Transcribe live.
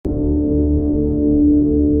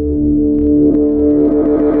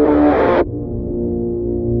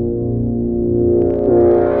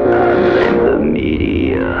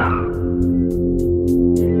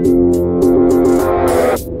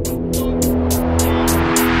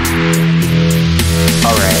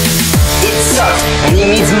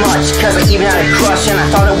realized I even had a crush and I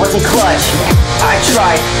thought it wasn't clutch. I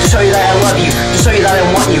tried to show you that I love you, to show you that I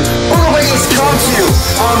want you. But look what it's come to.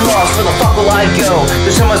 I'm lost, where the fuck will I go?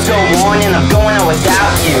 There's so much going on and I'm going out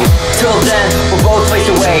without you. Till then, we're both placed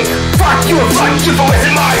away. Fuck you and fuck you for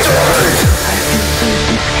wasting my turn.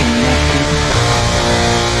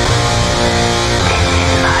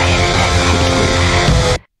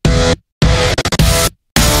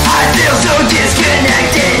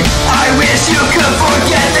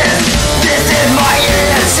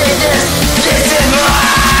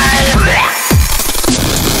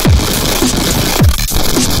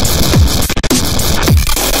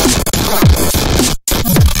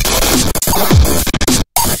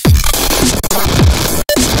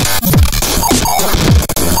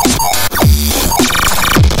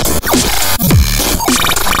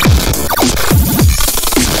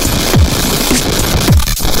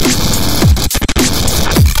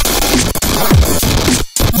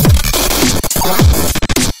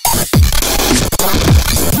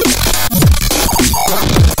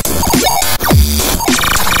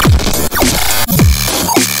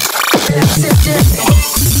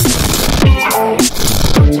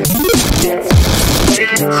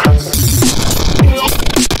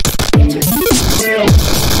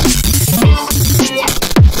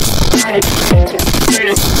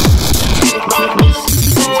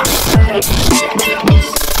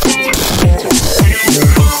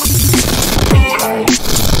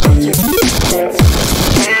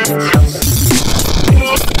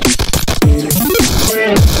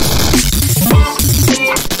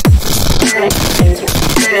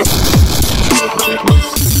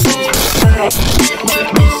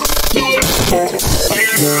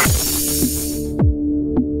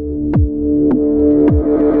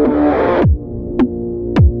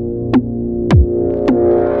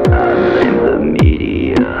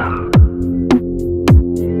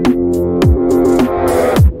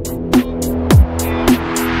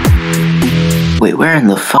 Wait, where in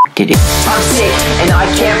the fuck did it? I'm sick and I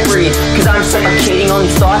can't breathe, cause I'm suffocating on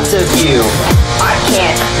these thoughts of you. I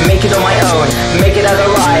can't make it on my own, make it out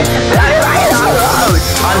alive.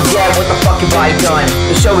 I'm dead, what the fuck have I done?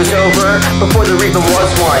 The show is over before there even was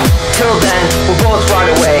one. Till then, we'll both rot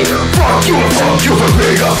away. Fuck you for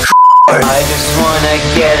being a I just wanna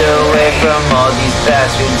get away from all these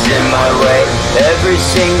bastards in my way. Every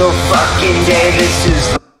single fucking day, this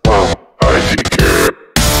is the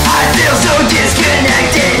I feel so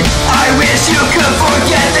disconnected. I wish you could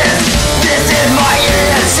forget this. This is my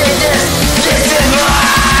internet sickness. This is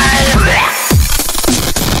mine.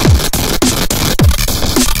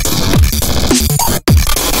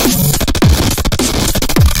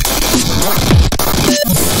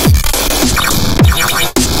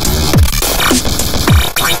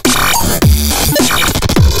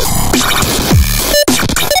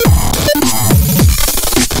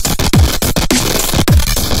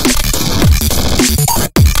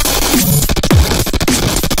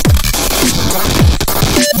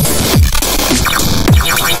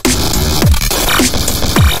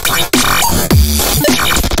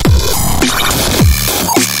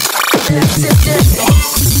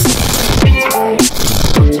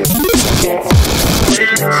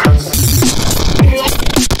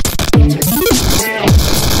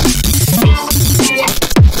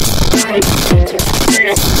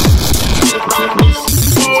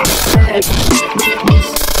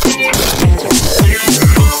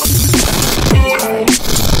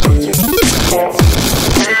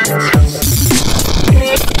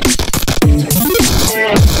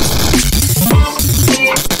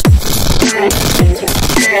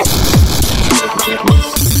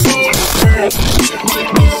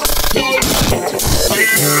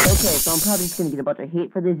 Okay, so I'm probably just gonna get a bunch of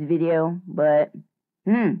hate for this video, but,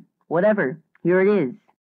 whatever. Here it is.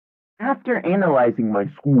 After analyzing my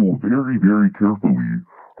school very, very carefully,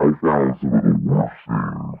 I found some of the worst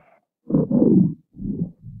things.